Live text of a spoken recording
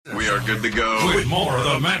are good to go. With more of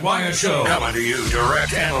the Matt Wyatt Show. Coming to you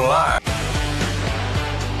direct and live.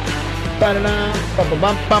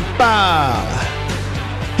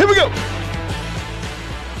 Here we go.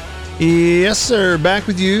 Yes, sir. Back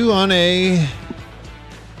with you on a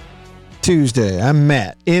Tuesday. I'm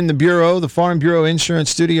Matt in the Bureau, the Farm Bureau Insurance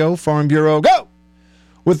Studio. Farm Bureau, go!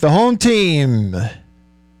 With the home team.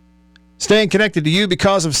 Staying connected to you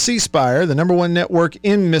because of C Spire, the #1 network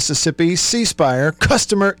in Mississippi. C Spire,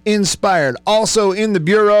 customer inspired. Also in the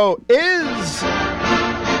Bureau is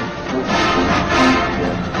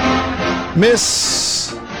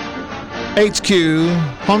Miss HQ,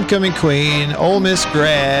 homecoming queen, Ole Miss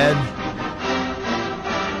grad,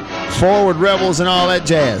 forward rebels, and all that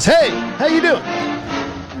jazz. Hey, how you doing?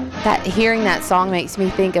 Hearing that song makes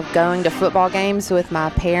me think of going to football games with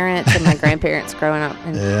my parents and my grandparents growing up,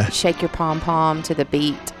 and shake your pom-pom to the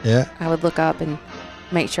beat. Yeah. I would look up and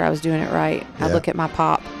make sure I was doing it right. Yeah. I'd look at my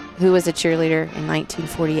pop, who was a cheerleader in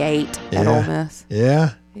 1948 at Ole Miss.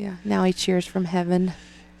 Yeah. Yeah. Now he cheers from heaven.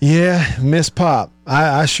 Yeah, miss Pop.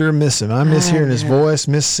 I sure miss him. I miss hearing his voice,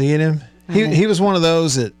 miss seeing him. He was one of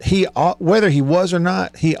those that whether he was or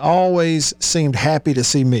not, he always seemed happy to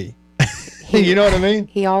see me. You know what I mean?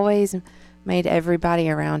 He always made everybody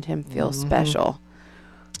around him feel special.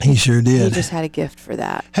 He sure did. He just had a gift for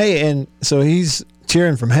that. Hey, and so he's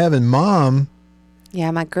cheering from heaven. Mom,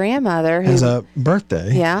 yeah, my grandmother has a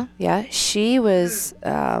birthday. Yeah. She was.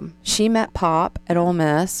 She met Pop at Ole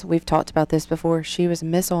Miss. We've talked about this before. She was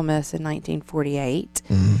Miss Ole Miss in 1948,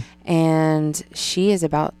 and she is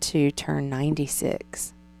about to turn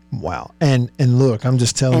 96. Wow. And look, I'm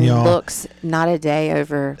just telling y'all. Looks not a day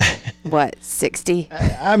over, 60?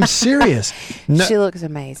 I'm serious. No, she looks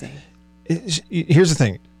amazing. Here's the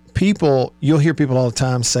thing. You'll hear people all the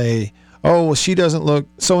time say, oh, well, she doesn't look,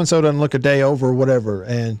 so-and-so doesn't look a day over or whatever.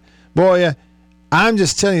 And boy, I'm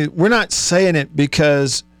just telling you, we're not saying it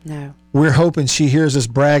because we're hoping she hears us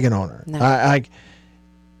bragging on her. No.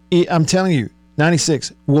 I'm telling you,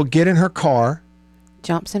 96, we'll get in her car.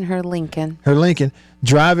 Jumps in her Lincoln,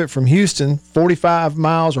 drive it from Houston, 45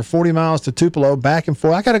 miles or 40 miles to Tupelo, back and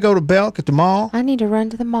forth. I got to go to Belk at the mall. I need to run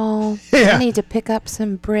to the mall. Yeah. I need to pick up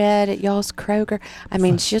some bread at y'all's Kroger. I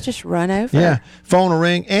mean, she'll just run over. Yeah. Phone will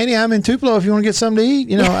ring. Annie, I'm in Tupelo if you want to get something to eat.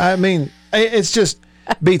 You know, I mean, it's just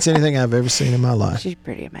beats anything I've ever seen in my life. She's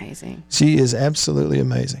pretty amazing. She is absolutely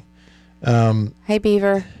amazing. Hey,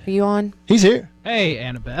 Beaver, are you on? He's here. Hey,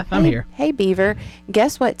 Annabeth, I'm here. Hey, Beaver.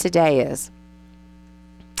 Guess what today is?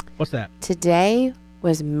 What's that? Today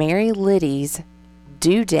was Mary Liddy's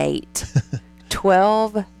due date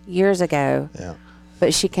 12 years ago. Yeah.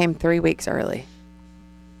 But she came 3 weeks early.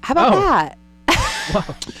 How about that?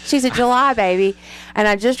 Whoa. She's a July baby. And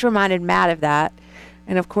I just reminded Matt of that.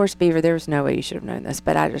 And of course, Beaver, there was no way you should have known this,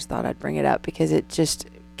 but I just thought I'd bring it up because it just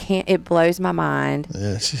it blows my mind.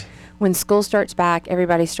 Yeah, when school starts back,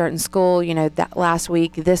 everybody's starting school, you know, that last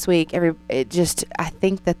week, this week, I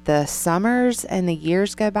think that the summers and the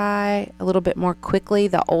years go by a little bit more quickly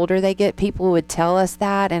the older they get. People would tell us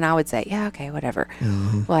that, and I would say, yeah, okay, whatever.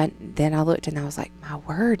 Mm-hmm. But then I looked and I was like, my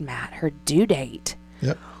word, Matt, her due date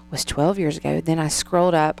was 12 years ago. Then I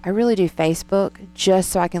scrolled up. I really do Facebook just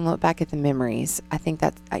so I can look back at the memories. I think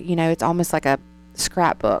that's, it's almost like a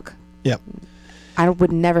scrapbook. Yep. I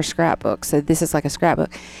would never scrapbook, so this is like a scrapbook.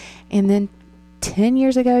 And then 10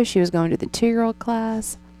 years ago, she was going to the 2-year-old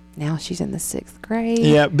class. Now she's in the 6th grade.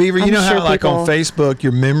 Yeah, Beaver, you know how like on Facebook,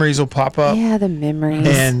 your memories will pop up? Yeah, the memories.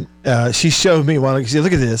 And she showed me one. She said,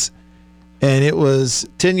 look at this. And it was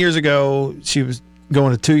 10 years ago. She was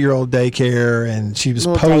going to 2-year-old daycare, and she was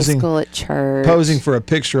posing. Day school at church. Posing for a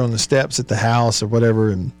picture on the steps at the house or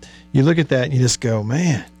whatever. And you look at that and you just go,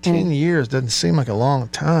 man, 10 years doesn't seem like a long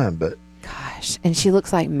time, but. And she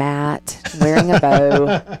looks like Matt wearing a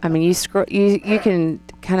bow. I mean, you can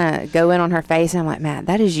kind of go in on her face, and I'm like, Matt,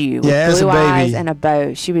 that is you. Yeah, with as a blue baby. eyes and a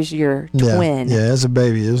bow. She was your twin. Yeah, as a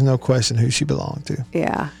baby, there was no question who she belonged to.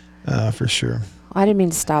 Yeah, for sure. Well, I didn't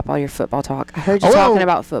mean to stop all your football talk. I heard you talking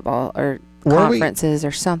about football or conferences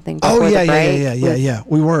or something. Oh yeah, yeah.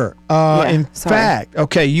 We were. Fact,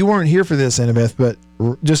 okay, you weren't here for this, Annabeth, but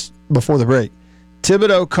just before the break,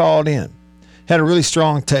 Thibodeau called in. Had a really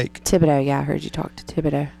strong take. Thibodeau, yeah, I heard you talk to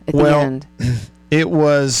Thibodeau at the end. It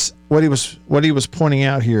was what he was pointing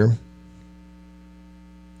out here.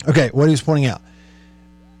 Okay, what he was pointing out.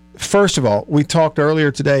 First of all, we talked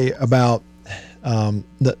earlier today about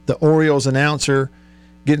the Orioles announcer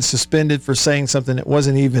getting suspended for saying something that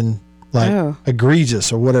wasn't even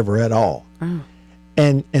egregious or whatever at all. Oh.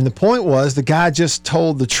 And the point was the guy just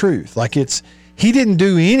told the truth. Like he didn't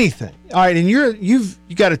do anything. All right, and you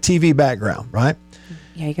got a TV background, right?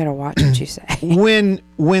 Yeah, you got to watch what you say.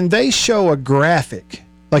 when they show a graphic,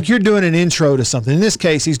 like you're doing an intro to something. In this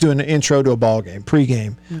case, he's doing an intro to a ball game,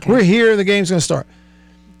 pregame. Okay. We're here, the game's going to start.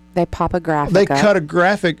 They pop a graphic They up.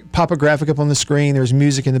 pop a graphic up on the screen. There's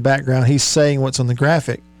music in the background. He's saying what's on the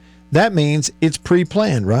graphic. That means it's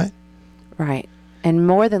pre-planned, right? Right. And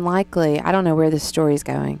more than likely, I don't know where this story's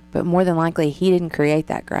going, but more than likely, he didn't create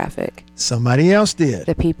that graphic. Somebody else did.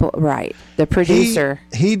 The people, right. The producer.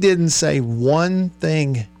 He didn't say one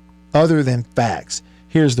thing other than facts.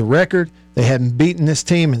 Here's the record. They hadn't beaten this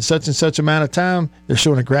team in such and such amount of time. They're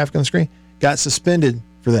showing a graphic on the screen. Got suspended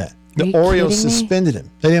for that. The Are you Orioles kidding me? suspended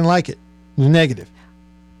him. They didn't like it. It was negative.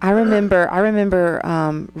 I remember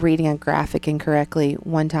reading a graphic incorrectly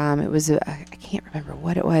one time. It was I can't remember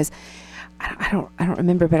what it was. I don't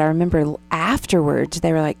remember, but I remember afterwards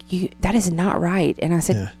they were like, that is not right. And I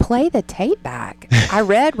said, play the tape back. I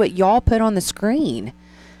read what y'all put on the screen.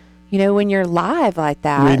 You know, when you're live like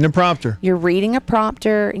that. Reading a prompter. You're reading a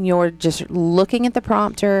prompter and you're just looking at the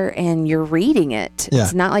prompter and you're reading it. Yeah.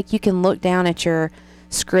 It's not like you can look down at your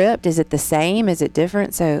script. Is it the same? Is it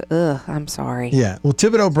different? So, I'm sorry. Yeah. Well,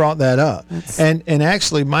 Thibodeau brought that up. And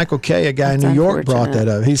actually, Michael Kay, a guy in New York, brought that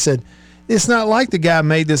up. He said, it's not like the guy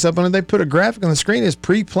made this up on it. They put a graphic on the screen. It's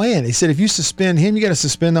pre-planned. He said, if you suspend him, you got to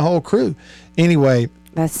suspend the whole crew. Anyway.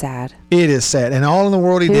 That's sad. It is sad. And all in the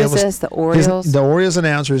world he did was... Who is this? The Orioles? The Orioles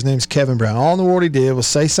announcer, his name's Kevin Brown. All in the world he did was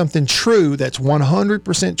say something true that's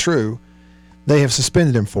 100% true. They have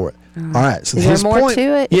suspended him for it. All right. So is his there more point, to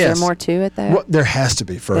it? Yes. Is there more to it, though? Well, there has to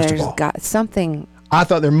be, first There's of all. got something. I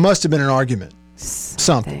thought there must have been an argument.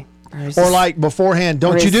 Something. Or like beforehand,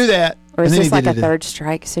 don't you do that. Or is and then this he like did a it. third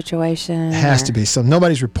strike situation? It has to be. So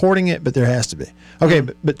nobody's reporting it, but there has to be. Okay,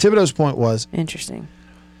 but Thibodeau's point was... Interesting.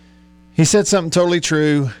 He said something totally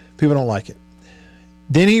true. People don't like it.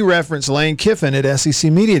 Then he referenced Lane Kiffin at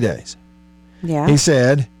SEC Media Days. Yeah. He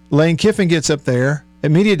said, Lane Kiffin gets up there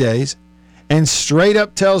at Media Days and straight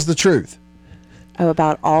up tells the truth. Oh,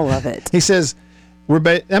 about all of it. He says,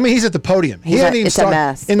 he's at the podium. He hadn't even it's a started.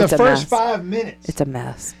 mess. In the It's a first mess. 5 minutes. It's a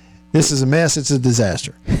mess. This is a mess. It's a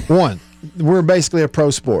disaster. 1, we're basically a pro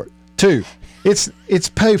sport. 2, it's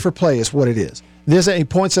pay for play is what it is. He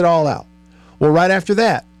points it all out. Well, right after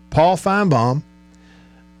that, Paul Feinbaum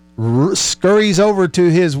scurries over to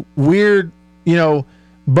his weird,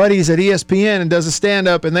 buddies at ESPN and does a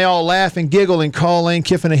stand-up, and they all laugh and giggle and call Lane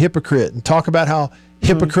Kiffin a hypocrite and talk about how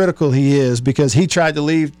hypocritical he is because he tried to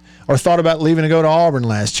leave or thought about leaving to go to Auburn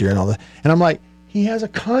last year and all that. And I'm like, he has a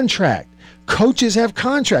contract. Coaches have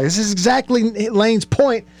contracts. This is exactly Lane's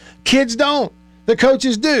point. Kids don't. The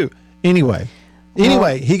coaches do. Anyway,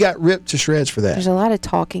 he got ripped to shreds for that. There's a lot of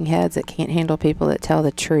talking heads that can't handle people that tell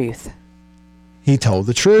the truth. He told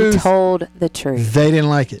the truth. He told the truth. They didn't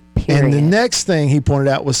like it. Period. And the next thing he pointed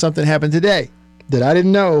out was something happened today that I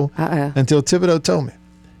didn't know until Thibodeau told me.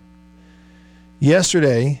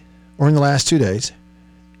 Yesterday, or in the last 2 days,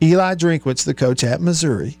 Eli Drinkwitz, the coach at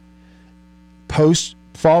Missouri,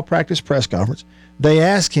 post-fall practice press conference, they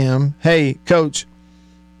asked him, hey, coach,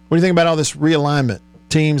 what do you think about all this realignment?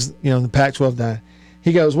 Teams, the Pac-12 down.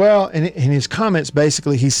 He goes, well, and in his comments,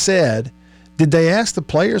 basically, he said, did they ask the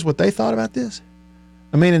players what they thought about this?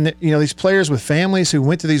 I mean, these players with families who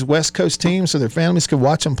went to these West Coast teams so their families could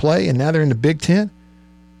watch them play, and now they're in the Big Ten.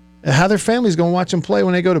 How their families going to watch them play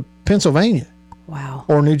when they go to Pennsylvania? Wow.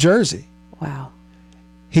 Or New Jersey? Wow.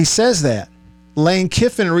 He says that. Lane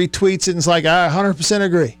Kiffin retweets it and is like, I 100%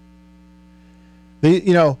 agree.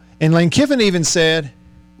 And Lane Kiffin even said,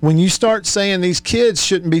 when you start saying these kids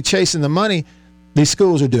shouldn't be chasing the money, these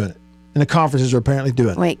schools are doing it. And the conferences are apparently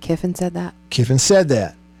doing it. Wait, Kiffin said that? Kiffin said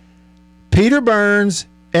that. Peter Burns,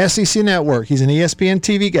 SEC Network, he's an ESPN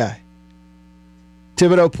TV guy.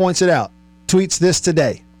 Thibodeau points it out, tweets this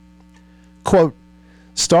today. Quote,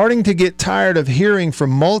 starting to get tired of hearing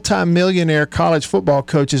from multimillionaire college football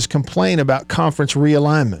coaches complain about conference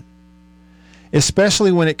realignment,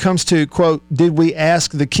 especially when it comes to, quote, did we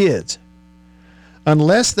ask the kids?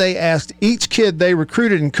 Unless they asked each kid they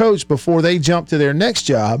recruited and coached before they jumped to their next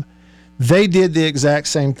job, they did the exact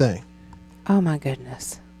same thing. Oh, my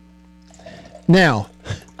goodness. Now,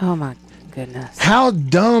 oh, my goodness. How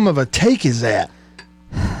dumb of a take is that?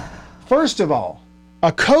 First of all,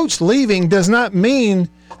 a coach leaving does not mean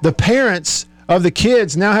the parents of the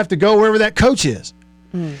kids now have to go wherever that coach is.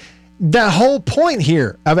 The whole point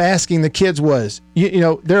here of asking the kids was,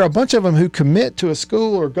 there are a bunch of them who commit to a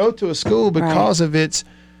school or go to a school because of its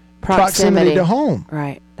proximity to home.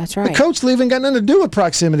 Right. That's right. The coach leaving got nothing to do with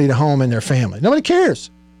proximity to home and their family. Nobody cares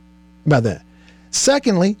about that.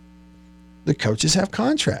 Secondly, the coaches have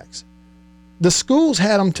contracts. The schools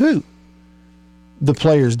had them too. The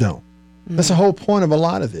players don't. That's the whole point of a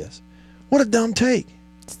lot of this. What a dumb take.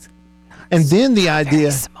 And then the idea.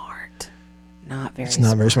 Very smart. Not very It's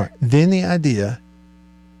not very smart. Then the idea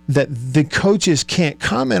that the coaches can't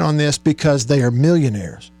comment on this because they are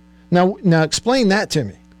millionaires. Now explain that to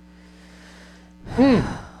me.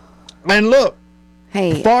 And look,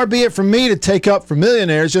 Hey, far be it from me to take up for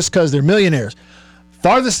millionaires just because they're millionaires.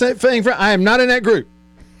 Farthest thing from I am not in that group.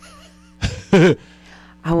 I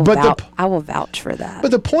will vouch for that.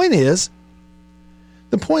 But the point is,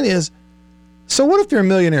 so what if they're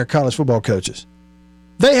millionaire college football coaches?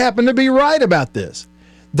 They happen to be right about this.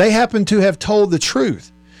 They happen to have told the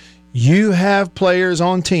truth. You have players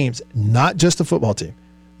on teams, not just the football team,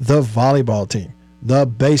 the volleyball team, the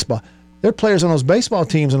baseball. There are players on those baseball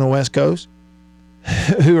teams on the West Coast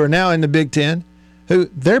who are now in the Big Ten, who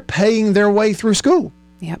they're paying their way through school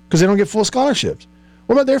because they don't get full scholarships.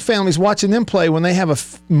 What about their families watching them play when they have a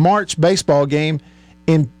March baseball game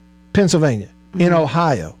in Pennsylvania, in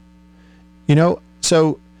Ohio? You know,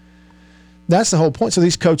 so that's the whole point. So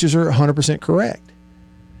these coaches are 100% correct.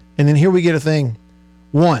 And then here we get a thing.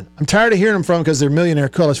 One, I'm tired of hearing them from because they're millionaire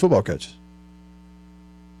college football coaches.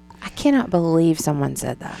 I cannot believe someone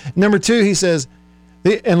said that. Number two, he says,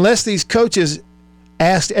 unless these coaches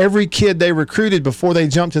asked every kid they recruited before they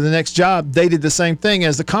jumped to the next job, they did the same thing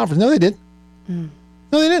as the conference. No, they didn't.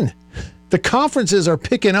 No, they didn't. The conferences are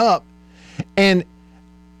picking up, and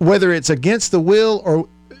whether it's against the will or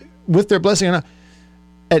with their blessing or not,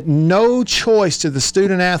 at no choice to the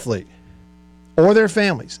student athlete or their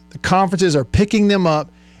families, the conferences are picking them up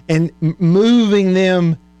and moving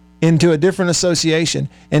them into a different association,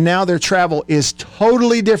 and now their travel is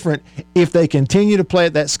totally different if they continue to play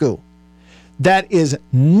at that school. That is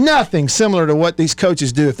nothing similar to what these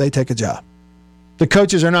coaches do if they take a job. The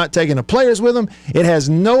coaches are not taking the players with them. It has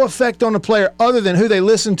no effect on the player other than who they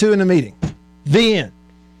listen to in the meeting. The end.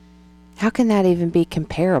 How can that even be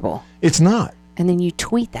comparable? It's not. And then you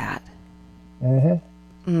tweet that.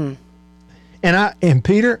 And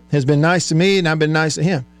Peter has been nice to me, and I've been nice to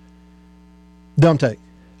him. Dumb take.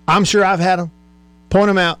 I'm sure I've had them. Point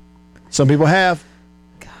them out. Some people have.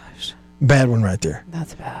 Gosh. Bad one right there.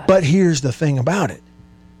 That's bad. But here's the thing about it.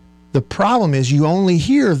 The problem is you only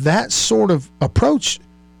hear that sort of approach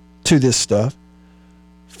to this stuff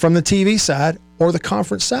from the TV side or the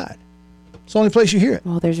conference side. It's the only place you hear it.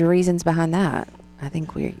 Well, there's reasons behind that. I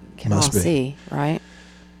think we can all see, right?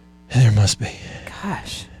 There must be.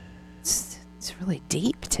 Gosh. It's really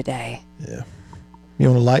deep today. Yeah. You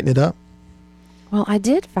want to lighten it up? Well, I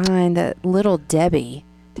did find that Little Debbie.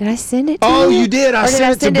 Did I send it to you? Oh, you did. I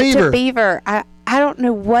sent it to Beaver. To Beaver. I don't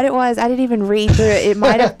know what it was. I didn't even read through it. It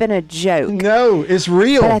might have been a joke. No, it's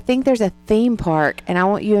real. But I think there's a theme park, and I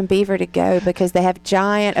want you and Beaver to go because they have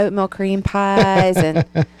giant oatmeal cream pies, and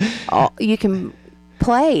you can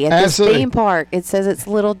play at this theme park. It says it's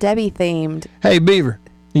Little Debbie themed. Hey, Beaver,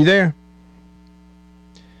 you there?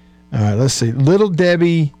 All right, let's see. Little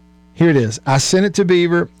Debbie, here it is. I sent it to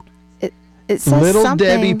Beaver. It says Little something.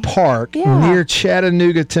 Debbie Park near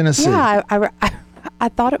Chattanooga, Tennessee. Yeah, I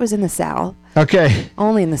thought it was in the South. Okay.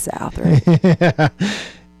 Only in the South, right?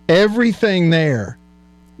 Everything there,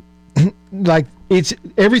 like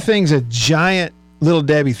everything's a giant Little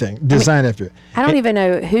Debbie thing designed after it. I don't even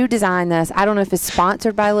know who designed this. I don't know if it's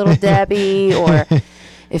sponsored by Little Debbie or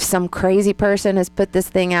if some crazy person has put this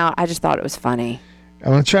thing out. I just thought it was funny.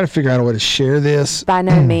 I'm going to try to figure out a way to share this. By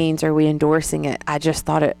no means are we endorsing it. I just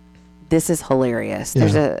thought this is hilarious.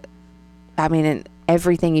 Yeah. In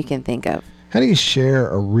everything you can think of. How do you share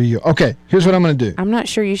a reel? Okay, here's what I'm going to do. I'm not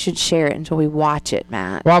sure you should share it until we watch it,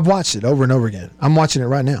 Matt. Well, I've watched it over and over again. I'm watching it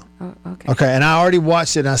right now. Oh, okay. Okay, and I already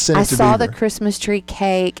watched it and I sent it to Beaver. I saw the Christmas tree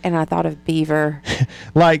cake and I thought of Beaver.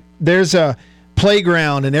 Like there's a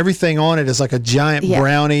playground and everything on it is like a giant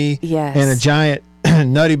brownie and a giant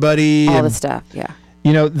Nutty Buddy. All the stuff, yeah.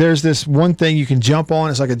 You know, there's this one thing you can jump on.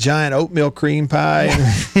 It's like a giant oatmeal cream pie.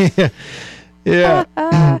 Yeah.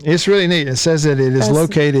 It's really neat. It says that it is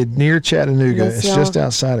located near Chattanooga. It's just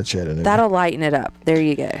outside of Chattanooga. That'll lighten it up. There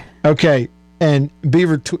you go. Okay. And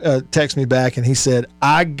Beaver texted me back and he said,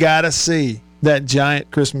 I got to see that giant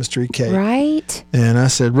Christmas tree cake. Right? And I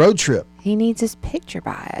said, road trip. He needs his picture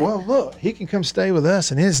by it. Well, look, he can come stay with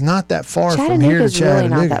us, and it's not that far from here to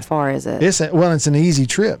Chattanooga. Really not that far, is it? It's an easy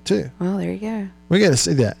trip, too. Well, there you go. We got to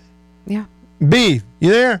see that. Yeah. B,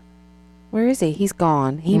 you there? Where is he? He's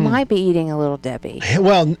gone. He might be eating a Little Debbie.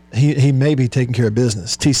 Well, he may be taking care of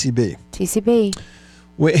business. TCB. TCB.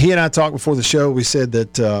 He and I talked before the show. We said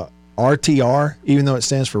that RTR, even though it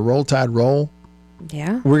stands for Roll Tide Roll,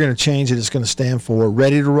 we're going to change it. It's going to stand for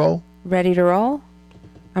Ready to Roll. Ready to Roll?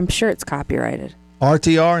 I'm sure it's copyrighted.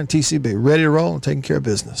 RTR and TCB. Ready to Roll and taking care of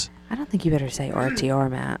business. I don't think you better say RTR,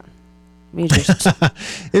 Matt. You just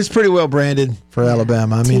It's pretty well branded for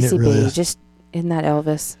Alabama. I mean, TCB. it really is. Just isn't that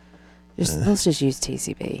Elvis? Let's just use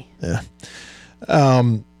TCB.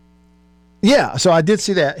 Yeah, so I did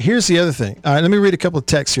see that. Here's the other thing. All right, let me read a couple of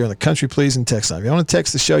texts here on the Country Pleasing text line. If you want to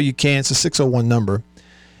text the show, you can. It's a 601 number.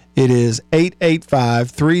 It is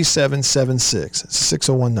 885-3776. It's a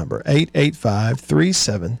 601 number,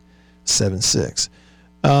 885-3776.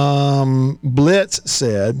 Blitz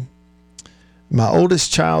said, my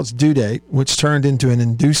oldest child's due date, which turned into an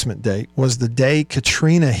inducement date, was the day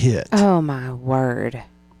Katrina hit. Oh, my word.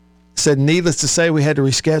 Said, needless to say, we had to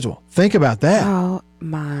reschedule. Think about that. Oh,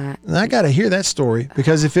 my. And I got to hear that story,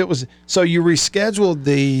 because if it was, so you rescheduled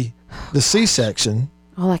the C-section,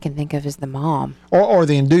 All I can think of is the mom. or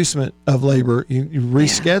the inducement of labor, you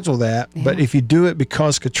reschedule that. Yeah. But if you do it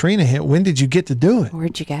because Katrina hit, when did you get to do it?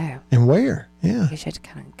 Where'd you go? And where? Yeah. I guess you had to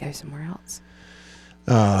kind of go somewhere else.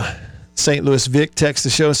 St. Louis Vic texts the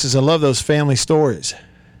show and says, I love those family stories.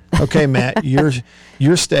 Okay, Matt, your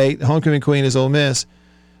state, the homecoming queen is Ole Miss.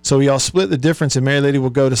 So y'all split the difference and Mary Lady will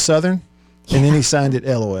go to Southern? And then he signed it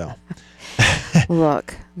LOL.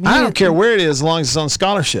 Look. I don't care where it is as long as it's on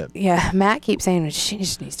scholarship. Yeah, Matt keeps saying she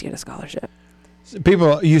just needs to get a scholarship.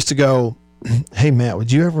 People used to go, hey, Matt,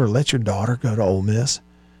 would you ever let your daughter go to Ole Miss?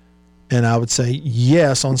 And I would say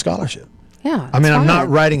yes on scholarship. Yeah. I mean, I'm not fine.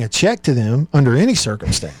 writing a check to them under any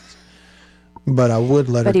circumstance, but I would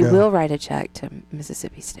let her But go. he will write a check to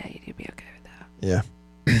Mississippi State. He'd be okay with that. Yeah.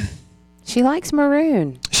 She likes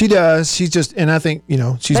maroon. She does. She's just, and I think, she's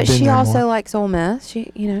But been she there also more. likes Ole Miss.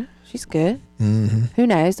 She's good. Mm-hmm. Who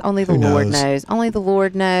knows? Only the Who Lord knows? knows. Only the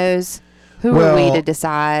Lord knows. Who are we Well, to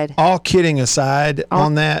decide? All kidding aside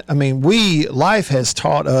on that, I mean, life has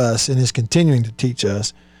taught us and is continuing to teach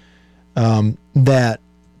us that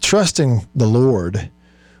trusting the Lord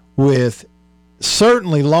with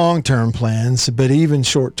certainly long-term plans, but even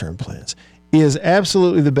short-term plans, is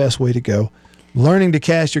absolutely the best way to go. Learning to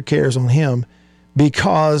cast your cares on Him,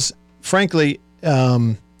 because frankly, he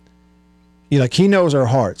knows our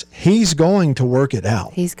hearts. He's going to work it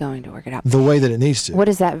out He's going to work it out. the way that it needs to. What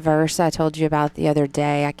is that verse I told you about the other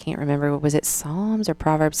day? I can't remember. Was it Psalms or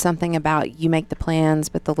Proverbs? Something about you make the plans,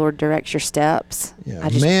 but the Lord directs your steps. Yeah, I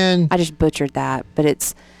just butchered that, but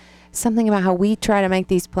it's something about how we try to make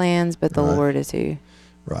these plans, but the Right. Lord is who.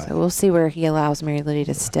 Right. So we'll see where He allows Mary Lily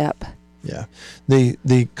to step. Yeah.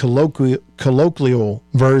 The colloquial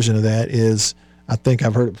version of that is, I think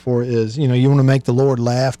I've heard it before, is, you want to make the Lord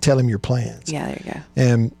laugh, tell Him your plans. Yeah, there you go.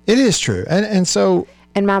 And it is true. And so,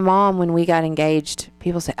 And my mom, when we got engaged,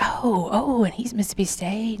 people say, oh, and he's Mississippi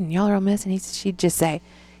State, and y'all are Ole Miss, and she'd just say,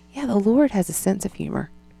 yeah, the Lord has a sense of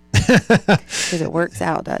humor. Because it works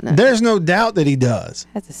out, doesn't it? there's no doubt that He does.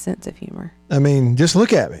 Has a sense of humor. I mean, just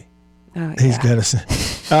look at me. Oh, He's yeah. got a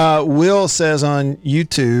sense. Will says on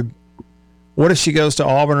YouTube, what if she goes to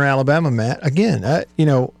Auburn or Alabama, Matt? Again,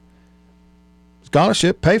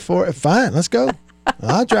 scholarship, pay for it. Fine, let's go.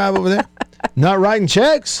 I'll drive over there. Not writing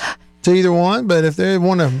checks to either one, but if they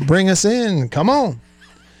want to bring us in, come on.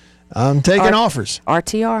 I'm taking offers.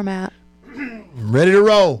 RTR, Matt. I'm ready to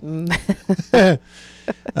roll.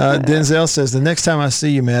 Denzel says, the next time I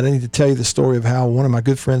see you, Matt, I need to tell you the story of how one of my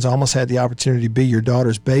good friends almost had the opportunity to be your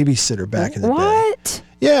daughter's babysitter back in the day. What?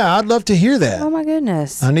 Yeah, I'd love to hear that. Oh, my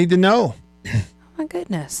goodness. I need to know. Oh, my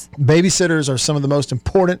goodness. Babysitters are some of the most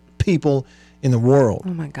important people in the world. Oh,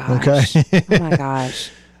 my gosh. Okay. Oh, my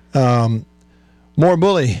gosh. More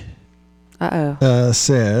Bully Uh-oh.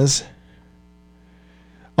 says,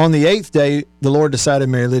 on the 8th day, the Lord decided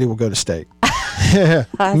Mary Lily will go to state.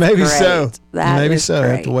 That's Maybe great. so. That Maybe is so. I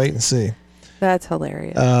have to great. wait and see. That's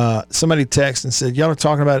hilarious. Somebody texted and said, y'all are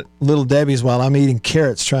talking about Little Debbie's while I'm eating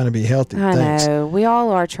carrots trying to be healthy. I Thanks. know. We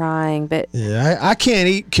all are trying, but Yeah, I can't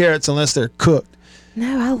eat carrots unless they're cooked.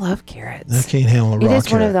 no, I love carrots. I can't handle a It raw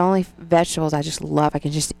is one of carrot. the only vegetables I just love. I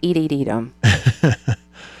can just eat them.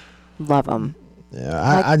 Love them.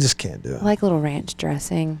 Yeah, I just can't do it. I like little ranch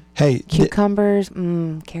dressing. Hey, Cucumbers,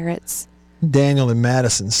 carrots. Daniel in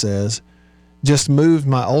Madison says, just moved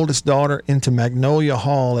my oldest daughter into Magnolia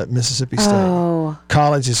Hall at Mississippi State. Oh.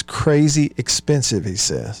 College is crazy expensive, he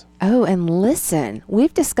says. Oh, and listen,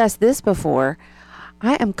 we've discussed this before.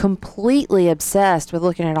 I am completely obsessed with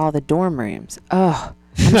looking at all the dorm rooms. Oh,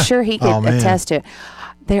 I'm sure he could Oh, man. attest to it.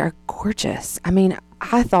 They are gorgeous. I mean,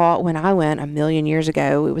 I thought when I went a million years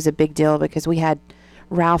ago, it was a big deal because we had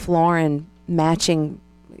Ralph Lauren matching,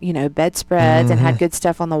 bedspreads and had good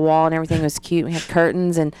stuff on the wall and everything was cute. We had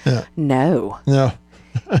curtains and no, No,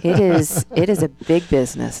 it is a big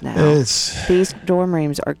business now. it's, These dorm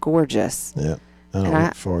rooms are gorgeous. yeah, I don't And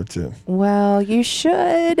look forward to it. Well, you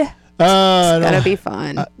should. It's gonna be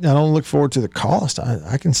fun. I don't look forward to the cost.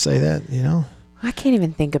 I can say that, I can't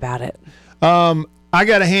even think about it. I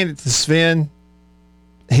got to hand it to Sven.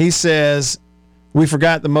 He says, we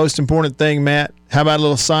forgot the most important thing, Matt. How about a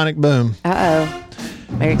little sonic boom? Uh-oh.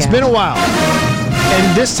 There you go. It's been a while.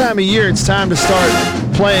 And this time of year, it's time to start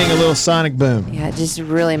playing a little sonic boom. Yeah, it just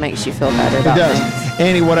really makes you feel better It about does. things.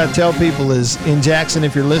 Annie, what I tell people is, in Jackson,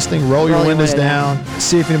 if you're listening, roll your windows down.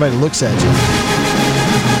 See if anybody looks at you.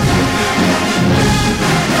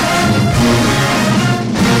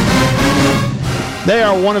 They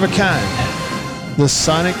are one of a kind. The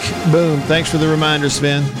Sonic Boom. Thanks for the reminder,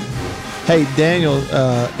 Sven. Hey, Daniel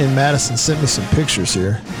in Madison sent me some pictures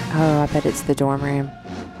here. Oh, I bet it's the dorm room.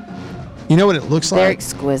 You know what it looks They're like?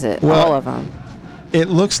 exquisite, Well, all of them. It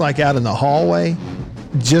looks like out in the hallway,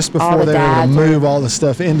 just before the they were able to dads are move all the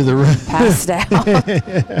stuff into the room. Passed out.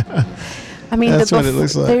 I mean, That's what it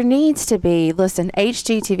looks like. There needs to be, listen,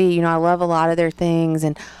 HGTV, I love a lot of their things,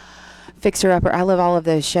 and Fixer Upper, I love all of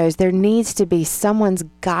those shows. There needs to be, someone's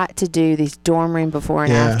got to do these dorm room before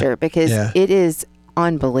and after, because it is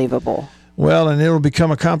unbelievable. Well, and it'll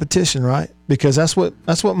become a competition, right? Because that's what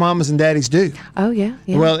mamas and daddies do. Oh, yeah.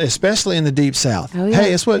 Well, especially in the Deep South. Oh, yeah,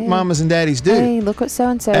 Hey, it's what mamas and daddies do. Hey, look what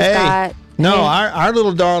so-and-so's got. No, Hey. our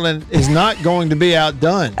little darling is not going to be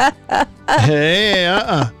outdone. Hey,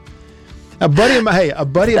 A buddy of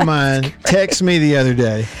mine texted me the other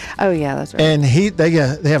day, Oh, yeah, that's right. and they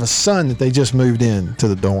have a son that they just moved in to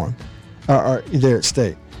the dorm, or there at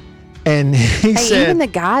State, and he said, even the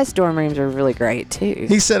guys' dorm rooms are really great, too.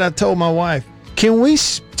 he said, I told my wife, can we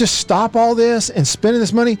just stop all this and spending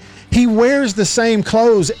this money? He wears the same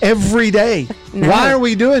clothes every day. No. Why are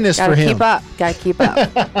we doing this for him? Gotta keep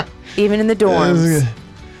up. Even in the dorms.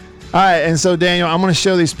 All right, and so, Daniel, I'm going to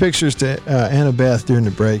show these pictures to Annabeth during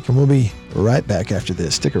the break, and we'll be right back after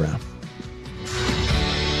this. Stick around.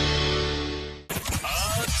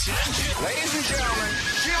 Attention, ladies and gentlemen,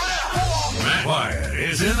 give it up. Matt Wyatt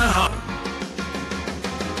is in the house.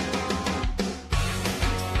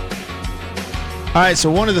 All right,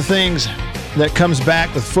 so one of the things that comes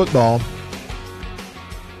back with football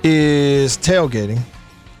is tailgating.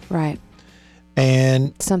 Right.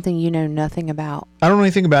 And Something you know nothing about. I don't know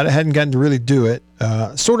anything about it. Hadn't gotten to really do it.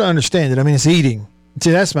 Sort of understand it. I mean, it's eating.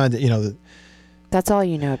 See, that's my, That's all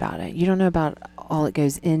you know about it. You don't know about all it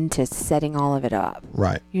goes into setting all of it up.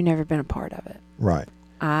 right, You've never been a part of it. right.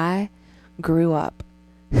 I grew up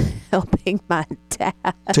helping my dad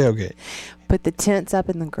Tailgate. put the tents up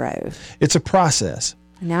in the Grove. It's a process.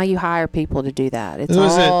 Now you hire people to do that. It's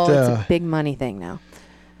Was all it, it's a big money thing now.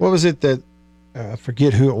 What was it that, I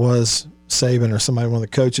forget who it was, Saban or somebody, one of the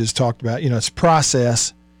coaches talked about, it's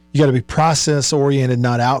process. You got to be process oriented,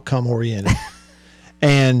 not outcome oriented.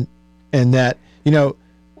 and that,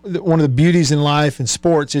 one of the beauties in life and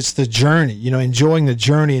sports, it's the journey, enjoying the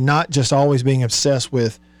journey and not just always being obsessed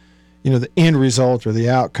with, the end result or the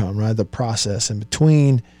outcome, right? The process in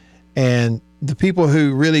between. And the people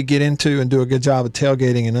who really get into and do a good job of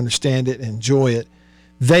tailgating and understand it and enjoy it,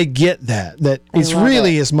 they get that it's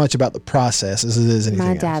really as much about the process as it is anything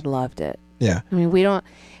else. My dad loved it. Yeah. I mean, we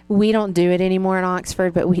don't do it anymore in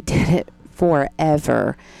Oxford, but we did it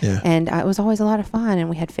forever. Yeah. And it was always a lot of fun. And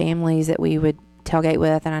we had families that we would tailgate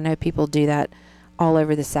with. And I know people do that all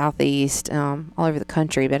over the Southeast, all over the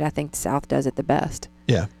country, but I think the South does it the best.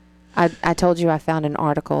 Yeah. I told you I found an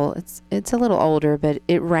article. It's a little older, but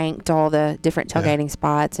it ranked all the different tailgating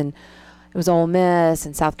spots, and it was Ole Miss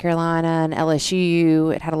and South Carolina and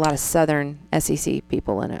LSU. It had a lot of Southern SEC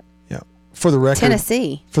people in it. Yeah. For the record,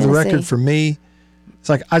 Tennessee. For the record, for me, it's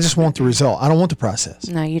like I just want the result. I don't want the process.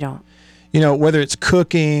 No, you don't. Whether it's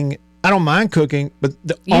cooking, I don't mind cooking, but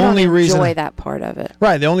the You only don't reason enjoy that part of it.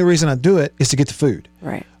 right, the only reason I do it is to get the food.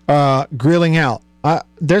 Right. Grilling out.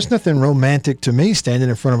 There's nothing romantic to me standing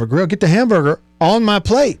in front of a grill. Get the hamburger on my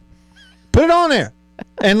plate, put it on there,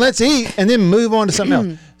 and let's eat, and then move on to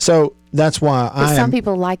something else. So that's why Some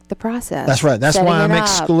people like the process. That's right. That's why I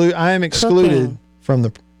am excluded cooking. from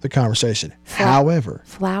the conversation. However,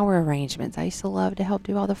 flower arrangements. I used to love to help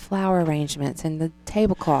do all the flower arrangements and the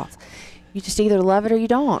tablecloths. You just either love it or you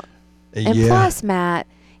don't. And plus, Matt,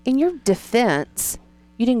 in your defense,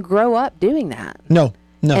 you didn't grow up doing that. No.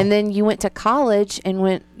 And then you went to college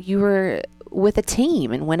and you were with a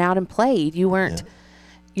team and went out and played. You weren't,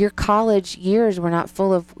 your college years were not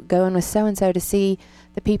full of going with so-and-so to see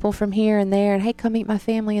the people from here and there and, hey, come meet my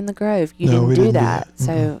family in the Grove. You didn't do that.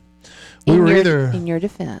 So in your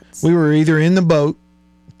defense. We were either in the boat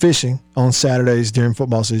fishing on Saturdays during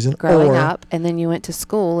football season. Growing up, and then you went to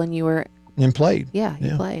school and you were. And played. Yeah,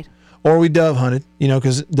 you played. Or we dove hunted,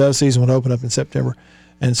 because dove season would open up in September.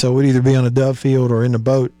 And so we'd either be on a dove field or in the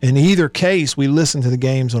boat. In either case, we listened to the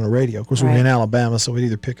games on the radio. Of course, we were in Alabama, so we'd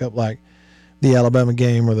either pick up like the Alabama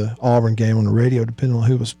game or the Auburn game on the radio, depending on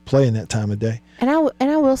who was playing that time of day. And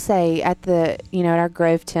I will say at the at our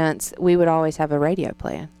Grove tents, we would always have a radio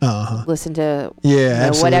playing. Listen to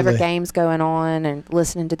whatever games going on and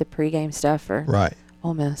listening to the pregame stuff for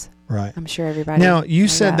Ole Miss. Right. I'm sure everybody. Now you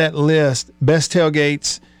said that list best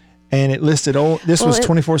tailgates. And it listed this was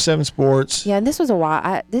 24/7 Sports. Yeah, and this was a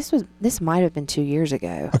while. This might have been 2 years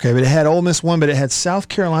ago. Okay, but it had Ole Miss 1, but it had South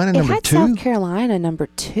Carolina number 2. It had South Carolina number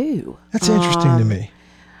 2. That's interesting to me.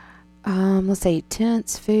 Let's see,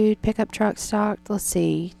 tents, food, pickup truck stock. Let's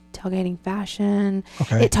see, tailgating fashion.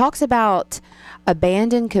 Okay. It talks about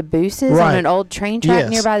abandoned cabooses on an old train track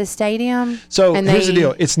nearby the stadium. So here's the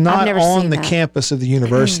deal: it's not on the campus of the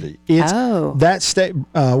university. It's that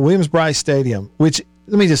Williams-Brice Stadium, which.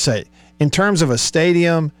 Let me just say, in terms of a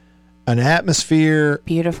stadium, an atmosphere,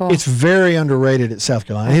 beautiful. It's very underrated at South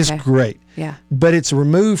Carolina. It's great. Yeah. But it's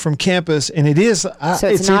removed from campus, and it is. So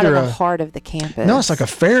it's not in the heart of the campus. No, it's like a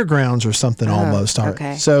fairgrounds or something almost.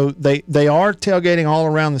 Okay. So they are tailgating all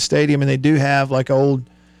around the stadium, and they do have like old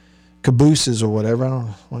cabooses or whatever. I don't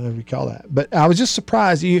know, whatever you call that. But I was just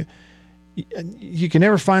surprised. You can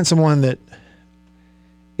never find someone that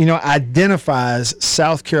identifies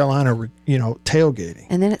South Carolina, tailgating.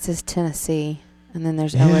 And then it says Tennessee, and then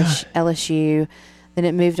there's LSU. Then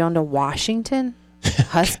it moved on to Washington,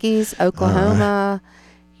 Huskies, Oklahoma.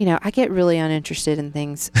 Right. I get really uninterested in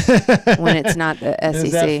things when it's not the SEC.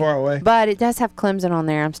 Is that far away? But it does have Clemson on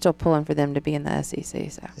there. I'm still pulling for them to be in the SEC.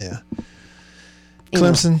 So yeah,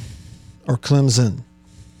 Clemson or Clemson.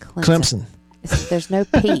 Clemson. There's no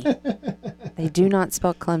P. They do not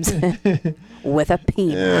spell Clemson with a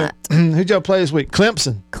P, Matt. Who'd y'all play this week?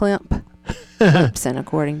 Clemson. Clemson,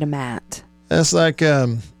 according to Matt. That's like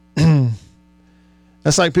people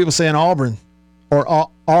saying Auburn or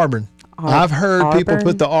Auburn. I've heard people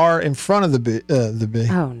put the R in front of the B.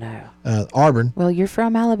 Oh no. Auburn. Well, you're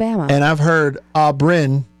from Alabama. And I've heard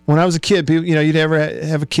Auburn. When I was a kid, people, you'd ever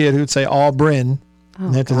have a kid who would say Auburn.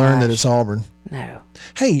 And they have to learn that it's Auburn. No.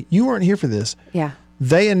 Hey, you weren't here for this. Yeah.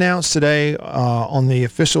 They announced today on the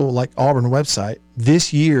official Auburn website,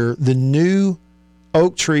 this year the new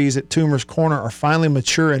oak trees at Toomer's Corner are finally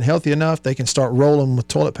mature and healthy enough they can start rolling with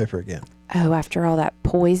toilet paper again. Oh, after all that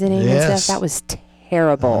poisoning and stuff? That was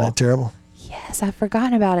terrible. Isn't that terrible? Yes, I've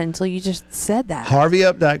forgotten about it until you just said that. Harvey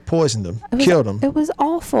Updike poisoned them, killed them. It was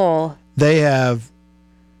awful. They have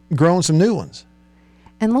grown some new ones.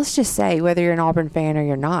 And let's just say, whether you're an Auburn fan or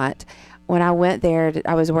you're not, when I went there,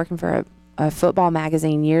 I was working for a football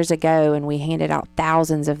magazine years ago, and we handed out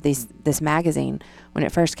thousands of this magazine when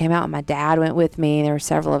it first came out. And my dad went with me. There were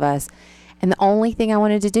several of us. And the only thing I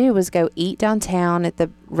wanted to do was go eat downtown at the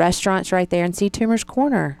restaurants right there and see Toomer's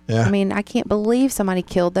Corner. Yeah. I mean, I can't believe somebody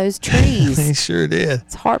killed those trees. He sure did.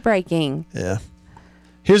 It's heartbreaking. Yeah.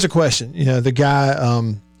 Here's a question. The guy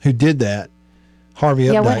who did that, Harvey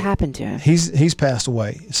Updike. Yeah, what happened to him? He's passed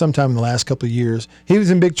away sometime in the last couple of years. He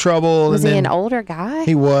was in big trouble. Was he an older guy?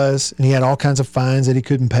 He was, and he had all kinds of fines that he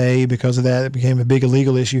couldn't pay because of that. It became a big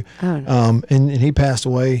illegal issue. Oh, no. And he passed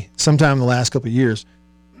away sometime in the last couple of years.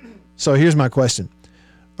 So here's my question.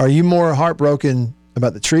 Are you more heartbroken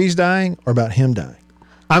about the trees dying or about him dying?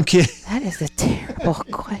 I'm kidding. That is a terrible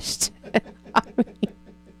question.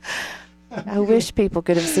 I wish people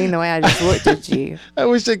could have seen the way I just looked at you. I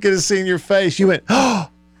wish they could have seen your face. You went, oh,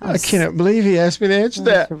 I cannot believe he asked me to answer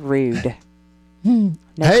that. Rude. No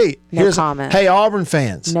comment. Hey, Auburn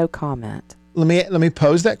fans. No comment. Let me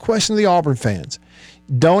pose that question to the Auburn fans.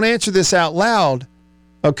 Don't answer this out loud,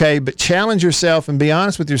 okay, but challenge yourself and be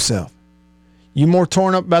honest with yourself. You more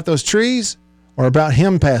torn up about those trees or about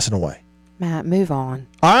him passing away? Matt, move on.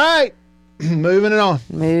 All right. Moving it on.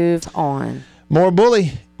 Move on. More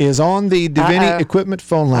Bully is on the Davini Equipment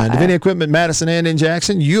phone line. Davini Equipment, Madison and in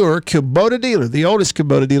Jackson, your Kubota dealer, the oldest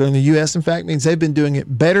Kubota dealer in the U.S. In fact, means they've been doing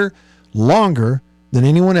it better, longer than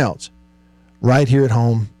anyone else right here at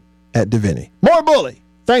home at Davini. More Bully,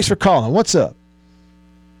 thanks for calling. What's up?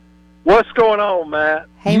 What's going on, Matt?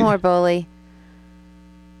 Hey, More Bully.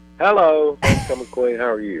 Hello, Summer Queen. How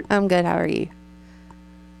are you? I'm good. How are you?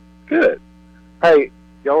 Good. Hey,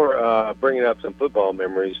 y'all were bringing up some football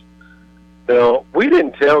memories. We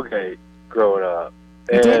didn't tailgate growing up.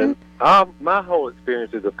 And my whole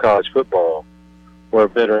experiences of college football were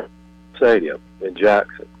at Veteran Stadium in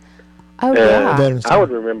Jackson. Oh, yeah. I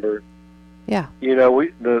would remember, the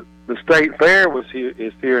state fair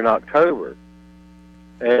is here in October.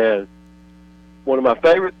 And one of my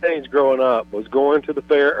favorite things growing up was going to the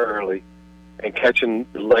fair early and catching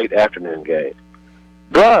the late afternoon game.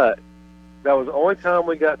 But that was the only time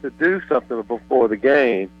we got to do something before the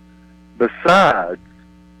game. Besides,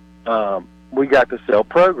 we got to sell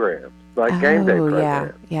programs, like game day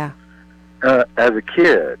programs. Yeah. As a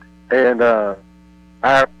kid, and our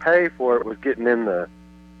pay for it was getting in the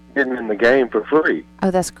game for free.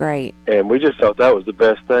 Oh, that's great. And we just thought that was the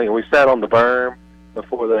best thing. And we sat on the berm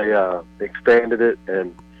before they expanded it,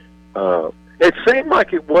 and it seemed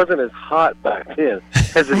like it wasn't as hot back then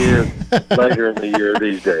as it is later in the year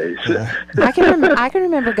these days. I can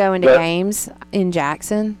remember going to games in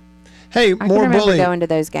Jackson. Hey, I can more remember bully. going to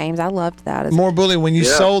those games. I loved that. More bully. When you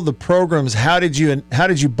sold the programs, how did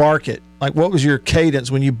you bark it? Like, what was your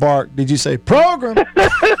cadence when you barked? Did you say program?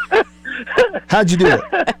 How'd you do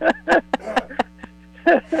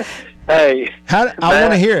it? Hey, I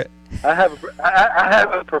want to hear it. I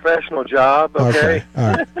have a professional job. Okay.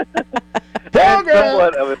 All right. And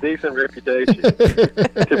somewhat of a decent reputation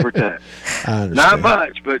to protect. I understand. Not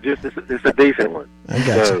much, but just it's a decent one. I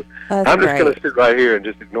got you. That's I'm just great. going to sit right here and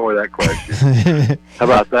just ignore that question. How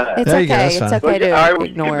about that? It's There you go, okay. that's It's fine. okay to All right,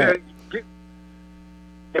 ignore it.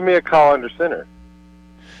 Give me a call under center.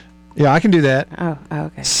 Yeah, I can do that. Oh,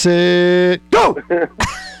 okay. Sit. Go.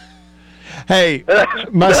 Hey,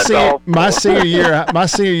 my senior year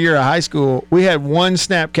of high school, we had one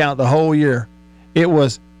snap count the whole year. It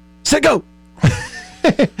was sit go.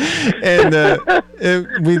 And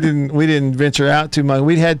we didn't venture out too much.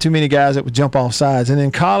 We had too many guys that would jump off sides. And in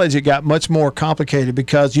college, it got much more complicated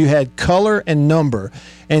because you had color and number,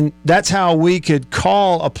 and that's how we could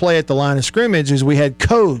call a play at the line of scrimmage. Is we had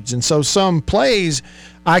codes, and so some plays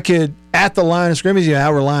I could at the line of scrimmage,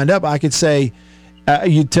 how we're lined up, I could say.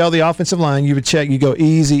 You'd tell the offensive line, you would check, you go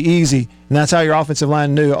easy, easy, and that's how your offensive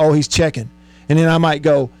line knew. Oh, he's checking, and then I might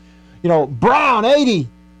go, Brown 80.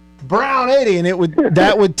 And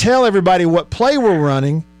that would tell everybody what play we're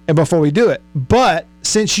running and before we do it. But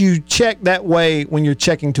since you check that way when you're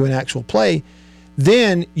checking to an actual play,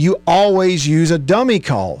 then you always use a dummy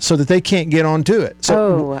call so that they can't get onto it.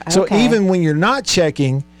 So even when you're not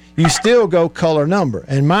checking, you still go color number.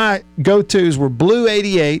 And my go-tos were blue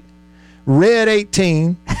 88, red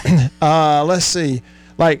 18. Let's see,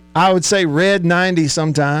 like I would say red 90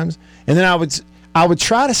 sometimes, and then I would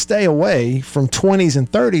try to stay away from 20s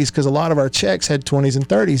and 30s because a lot of our checks had 20s and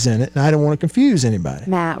 30s in it, and I didn't want to confuse anybody.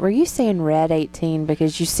 Matt, were you saying red 18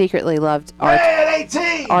 because you secretly loved Red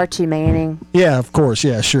 18. Archie Manning? Yeah, of course.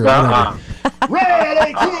 Yeah, sure. Red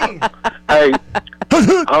 18. Hey,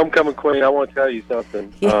 homecoming queen, I want to tell you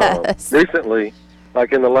something. Yes. Recently,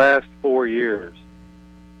 like in the last 4 years,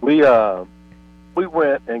 we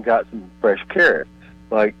went and got some fresh carrots,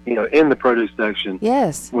 like in the produce section.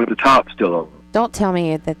 Yes. With the top still on them. Don't tell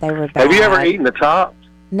me that they were bad. Have you ever eaten the tops?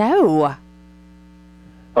 No.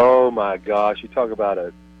 Oh my gosh! You talk about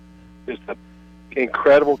just an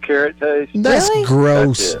incredible carrot taste. That's Really?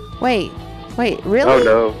 gross. That's it. Wait, really? Oh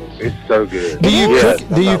no, it's so good. Do you Yes, cook?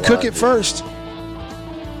 I'm Do you not cook lying it to first?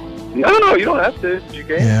 you. No, you don't have to. You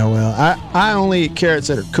can. Yeah, well, I only eat carrots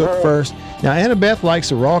that are cooked first. Now, Annabeth likes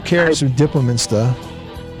the raw carrots and dip them and stuff.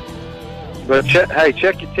 But check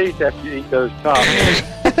your teeth after you eat those tops.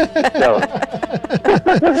 No.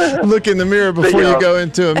 Look in the mirror before you go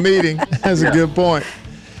into a meeting. That's a Yeah. good point.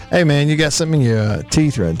 Hey, man, you got something in your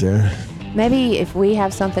teeth right there. Maybe if we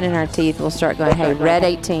have something in our teeth, we'll start going, hey, red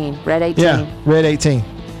 18, red 18. Yeah, red 18.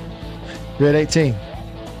 Red 18.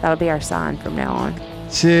 That'll be our sign from now on.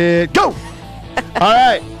 Sit, go! All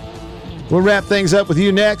right. We'll wrap things up with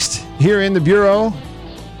you next here in the Bureau.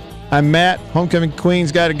 I'm Matt. Homecoming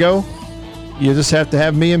Queen's got to go. You just have to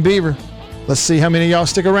have me and Beaver. Let's see how many of y'all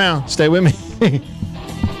stick around. Stay with me.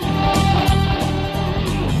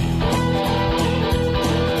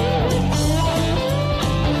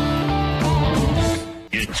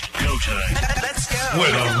 It's go time. Let's go.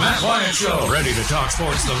 With the Matt Wyatt Show. Ready to talk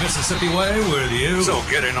sports the Mississippi way with you. So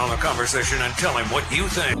get in on the conversation and tell him what you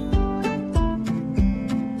think.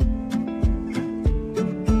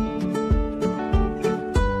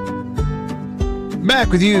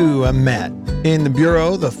 Back with you, I'm Matt, in the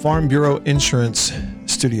Bureau, the Farm Bureau Insurance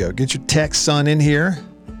Studio. Get your texts on in here.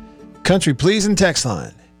 Country Pleasing text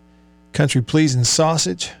line. Country Pleasing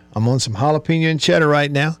sausage. I'm on some jalapeno and cheddar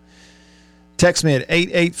right now. Text me at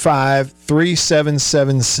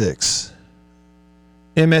 885-3776.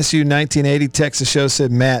 MSU 1980 Texas show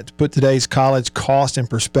said, Matt, to put today's college cost in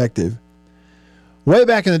perspective. Way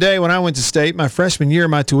back in the day when I went to state, my freshman year,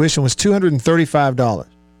 my tuition was $235.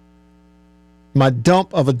 My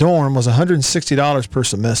dump of a dorm was $160 per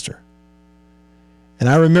semester. And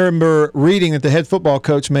I remember reading that the head football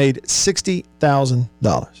coach made $60,000.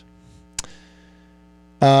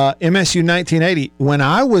 MSU 1980, when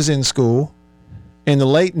I was in school in the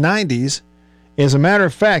late 90s, As a matter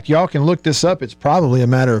of fact, y'all can look this up. It's probably a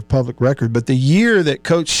matter of public record. But the year that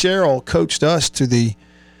Coach Sherrill coached us to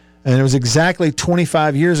and it was exactly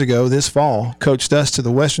 25 years ago this fall, coached us to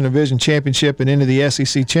the Western Division Championship and into the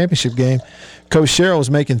SEC Championship game, Coach Sherrill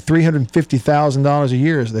was making $350,000 a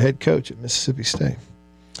year as the head coach at Mississippi State.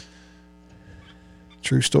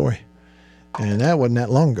 True story. And that wasn't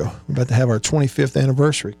that long ago. We're about to have our 25th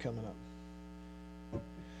anniversary coming up.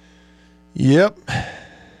 Yep.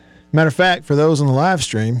 Matter of fact, for those on the live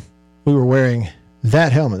stream, we were wearing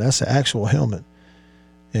that helmet. That's the actual helmet.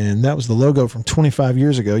 And that was the logo from 25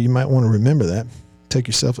 years ago. You might want to remember that. Take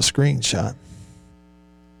yourself a screenshot.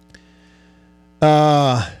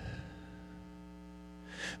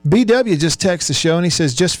 BW just texted the show and he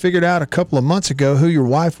says, just figured out a couple of months ago who your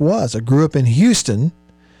wife was. I grew up in Houston,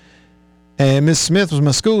 and Miss Smith was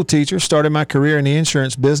my school teacher. Started my career in the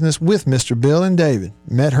insurance business with Mr. Bill and David.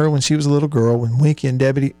 Met her when she was a little girl. When Winky and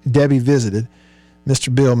Debbie visited,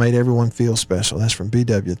 Mr. Bill made everyone feel special. That's from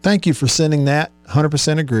BW. Thank you for sending that.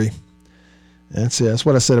 100% agree. That's it. That's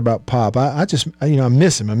what I said about Pop. I just, I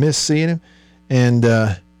miss him. I miss seeing him. And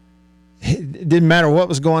it didn't matter what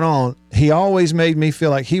was going on. He always made me feel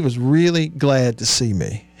like he was really glad to see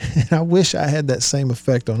me. And I wish I had that same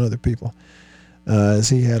effect on other people as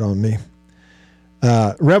he had on me.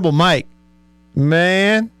 Rebel Mike,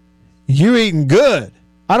 man, you eating good.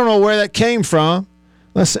 I don't know where that came from.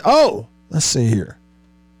 Let's see here.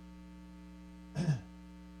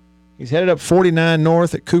 He's headed up 49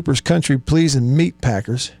 North at Cooper's Country Pleasing Meat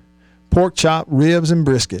Packers. Pork chop, ribs, and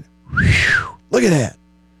brisket. Whew, look at that.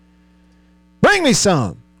 Bring me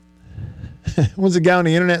some. What's the guy on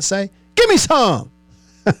the internet say? Give me some.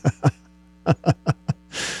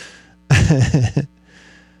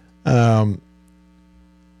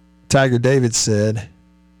 Tiger David said,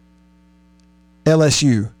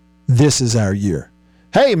 LSU, this is our year.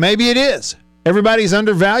 Hey, maybe it is. Everybody's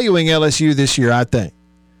undervaluing LSU this year, I think.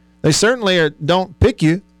 They certainly don't pick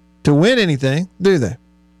you to win anything, do they?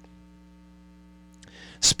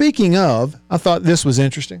 Speaking of, I thought this was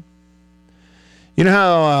interesting. You know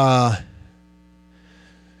how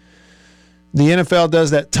the NFL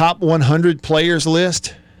does that top 100 players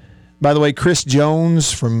list? By the way, Chris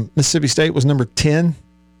Jones from Mississippi State was number 10,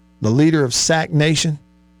 the leader of Sack Nation.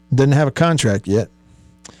 Doesn't have a contract yet,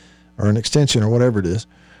 or an extension, or whatever it is.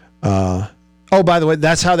 By the way,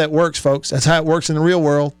 that's how that works, folks. That's how it works in the real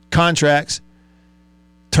world. Contracts,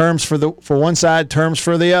 terms for one side, terms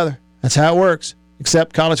for the other. That's how it works,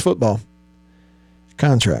 except college football.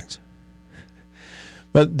 Contracts.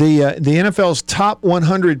 But the NFL's top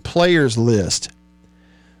 100 players list,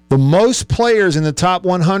 the most players in the top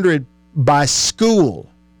 100 by school.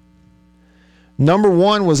 Number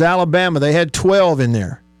 1 was Alabama. They had 12 in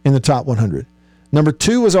there in the top 100. Number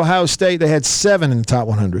 2 was Ohio State. They had 7 in the top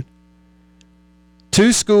 100.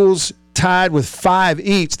 2 schools tied with 5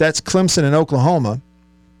 each. That's Clemson and Oklahoma.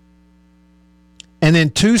 And then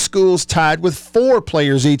 2 schools tied with 4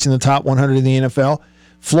 players each in the top 100 in the NFL,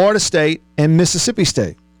 Florida State and Mississippi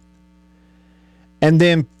State. And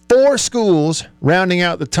then 4 schools rounding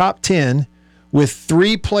out the top 10 with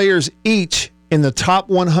 3 players each in the top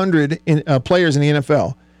 100 players in the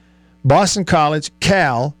NFL. Boston College,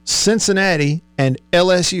 Cal, Cincinnati, and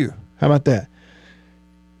LSU. How about that?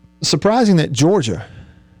 Surprising that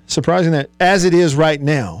as it is right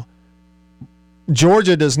now,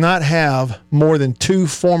 Georgia does not have more than 2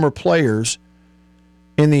 former players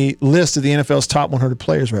in the list of the NFL's top 100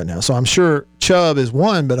 players right now. So I'm sure Chubb is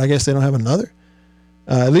one, but I guess they don't have another.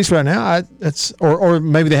 At least right now, or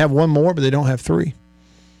maybe they have one more, but they don't have 3.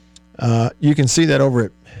 You can see that over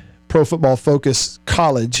at Pro Football Focus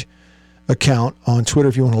College account on Twitter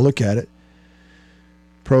if you want to look at it.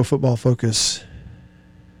 Pro Football Focus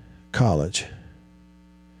College.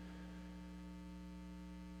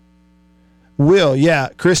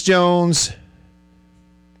 Chris Jones,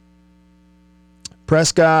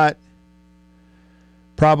 Prescott,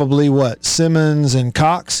 probably Simmons and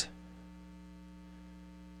Cox.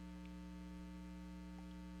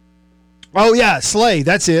 Oh, yeah, Slay.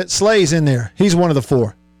 That's it. Slay's in there. He's one of the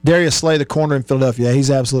 4. Darius Slay, the corner in Philadelphia. He's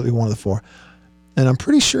absolutely one of the 4. And I'm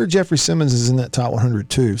pretty sure Jeffrey Simmons is in that top 100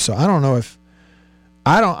 too. So I don't know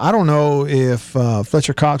if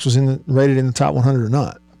Fletcher Cox was rated in the top 100 or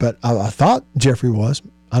not. But I thought Jeffrey was.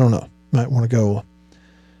 I don't know. Might want to go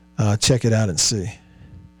check it out and see.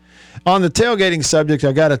 On the tailgating subject,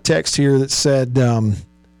 I got a text here that said,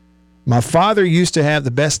 my father used to have the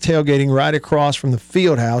best tailgating right across from the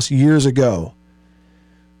field house years ago.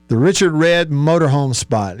 The Richard Red motorhome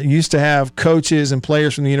spot. It used to have coaches and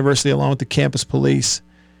players from the university along with the campus police.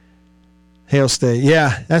 Hail State.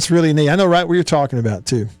 Yeah, that's really neat. I know right where you're talking about,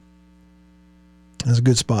 too. That's a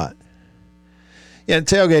good spot. Yeah,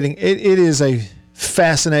 tailgating, it is a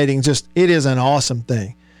fascinating, it is an awesome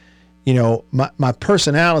thing. You know, my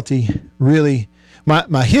personality really,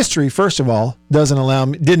 my history, first of all, didn't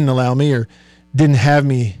allow me or didn't have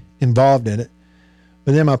me involved in it.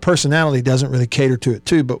 But then my personality doesn't really cater to it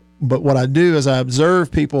too. But what I do is I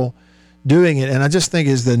observe people doing it, and I just think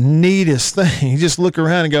is the neatest thing. You just look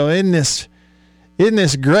around and go, isn't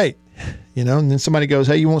this great? You know, and then somebody goes,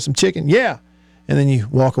 hey, you want some chicken? Yeah. And then you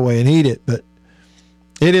walk away and eat it. But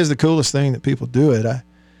it is the coolest thing that people do it.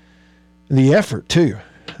 The effort too.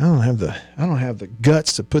 I don't have the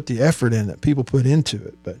guts to put the effort in that people put into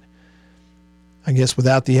it. But I guess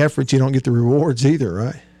without the effort, you don't get the rewards either,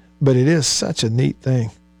 right? But it is such a neat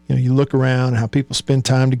thing. You know, you look around and how people spend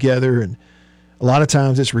time together, and a lot of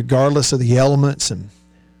times it's regardless of the elements and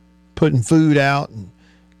putting food out and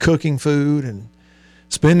cooking food and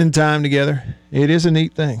spending time together. It is a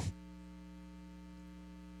neat thing.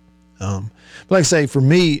 But like I say, for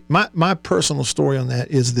me, my personal story on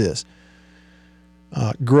that is this.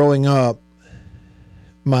 Growing up,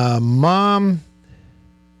 my mom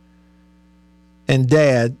and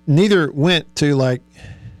dad neither went to like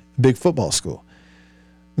big football school.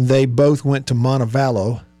 They both went to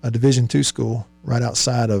Montevallo, a Division II school right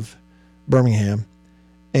outside of Birmingham.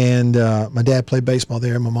 And my dad played baseball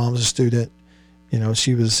there. My mom was a student. You know,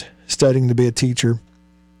 she was studying to be a teacher.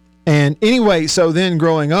 And anyway, so then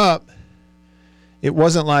growing up, it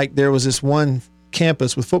wasn't like there was this one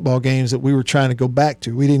campus with football games that we were trying to go back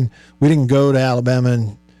to. We didn't go to Alabama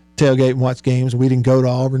and tailgate and watch games. We didn't go to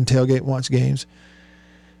Auburn, tailgate and watch games.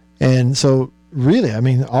 And so really, I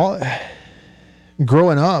mean,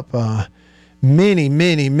 growing up,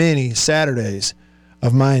 many Saturdays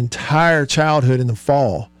of my entire childhood in the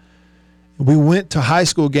fall, we went to high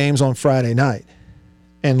school games on Friday night.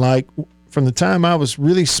 And like from the time I was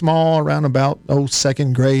really small, around about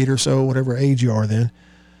second grade or so, whatever age you are then,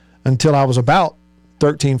 until I was about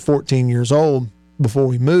 13, 14 years old before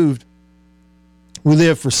we moved, we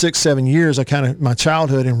lived for 6-7 years. My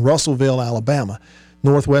childhood in Russellville, Alabama,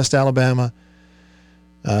 Northwest Alabama.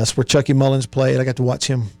 That's where Chucky Mullins played. I got to watch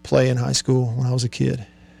him play in high school when I was a kid.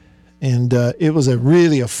 And it was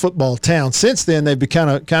really a football town. Since then, they've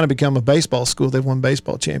kind of become a baseball school. They've won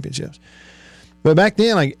baseball championships. But back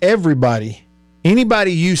then, like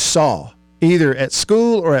anybody you saw, either at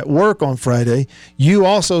school or at work on Friday, you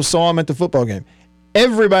also saw them at the football game.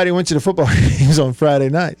 Everybody went to the football games on Friday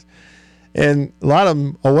nights. And a lot of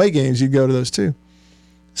them away games, you'd go to those too.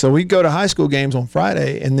 So we'd go to high school games on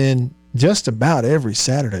Friday, and then just about every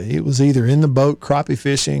Saturday, it was either in the boat crappie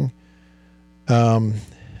fishing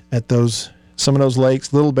at some of those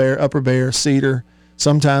lakes, Little Bear, Upper Bear, Cedar.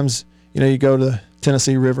 Sometimes, you go to the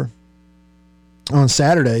Tennessee River on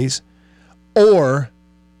Saturdays, or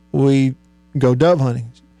we go dove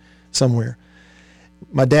hunting somewhere.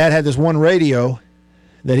 My dad had this one radio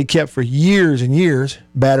that he kept for years and years,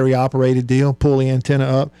 battery-operated deal, pull the antenna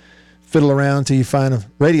up, fiddle around until you find a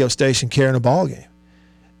radio station carrying a ball game.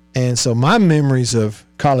 And so my memories of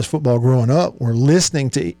college football growing up were listening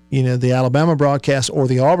to, the Alabama broadcast or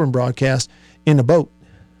the Auburn broadcast in the boat,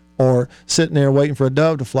 or sitting there waiting for a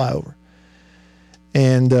dove to fly over.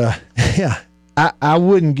 And, I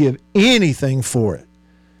wouldn't give anything for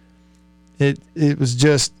it. It was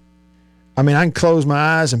just, I can close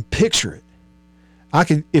my eyes and picture it.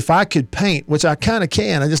 If I could paint, which I kind of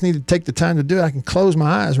can, I just need to take the time to do it. I can close my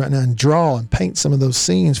eyes right now and draw and paint some of those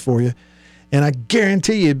scenes for you. And I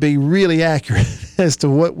guarantee you it'd be really accurate as to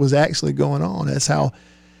what was actually going on. That's how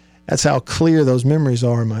clear those memories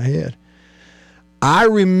are in my head. I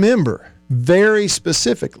remember very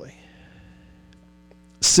specifically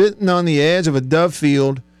sitting on the edge of a dove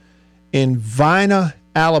field in Vina,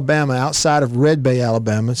 Alabama, outside of Red Bay,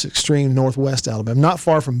 Alabama. It's extreme northwest Alabama, not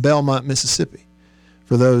far from Belmont, Mississippi.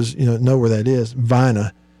 For those know where that is,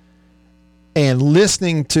 Vina. And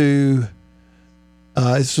listening to,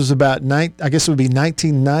 this was about, I guess it would be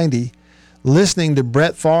 1990, listening to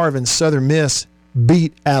Brett Favre and Southern Miss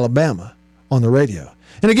beat Alabama on the radio.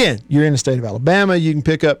 And again, you're in the state of Alabama, you can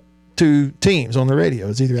pick up two teams on the radio.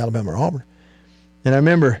 It's either Alabama or Auburn. And I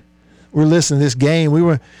remember we're listening to this game. We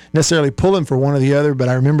weren't necessarily pulling for one or the other, but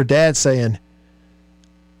I remember Dad saying,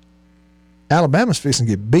 Alabama's fixing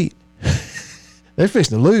to get beat. They're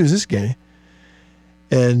fixing to lose this game.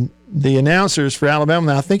 And the announcers for Alabama,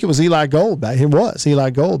 now I think it was Eli Gold back. It was Eli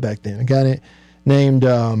Gold back then. A guy named,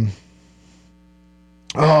 who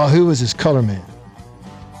was his color man?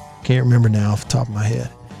 Can't remember now off the top of my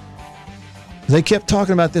head. They kept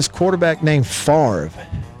talking about this quarterback named Favre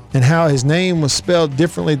and how his name was spelled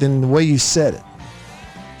differently than the way you said it.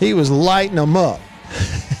 He was lighting them up.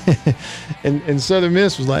 and Southern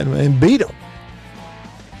Miss was like, and beat them.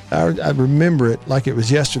 I remember it like it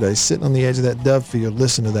was yesterday, sitting on the edge of that Dove field,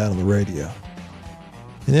 listening to that on the radio.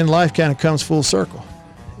 And then life kind of comes full circle.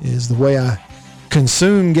 Is the way I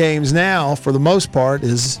consume games now, for the most part,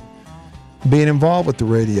 is being involved with the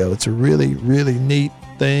radio. It's a really, really neat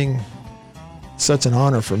thing. Such an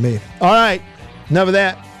honor for me. All right, enough of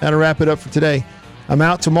that. That'll wrap it up for today. I'm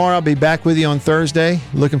out tomorrow. I'll be back with you on Thursday.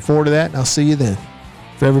 Looking forward to that, and I'll see you then.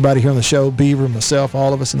 For everybody here on the show, Beaver, myself,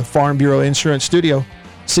 all of us in the Farm Bureau Insurance Studio,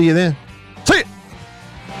 see you then. See ya!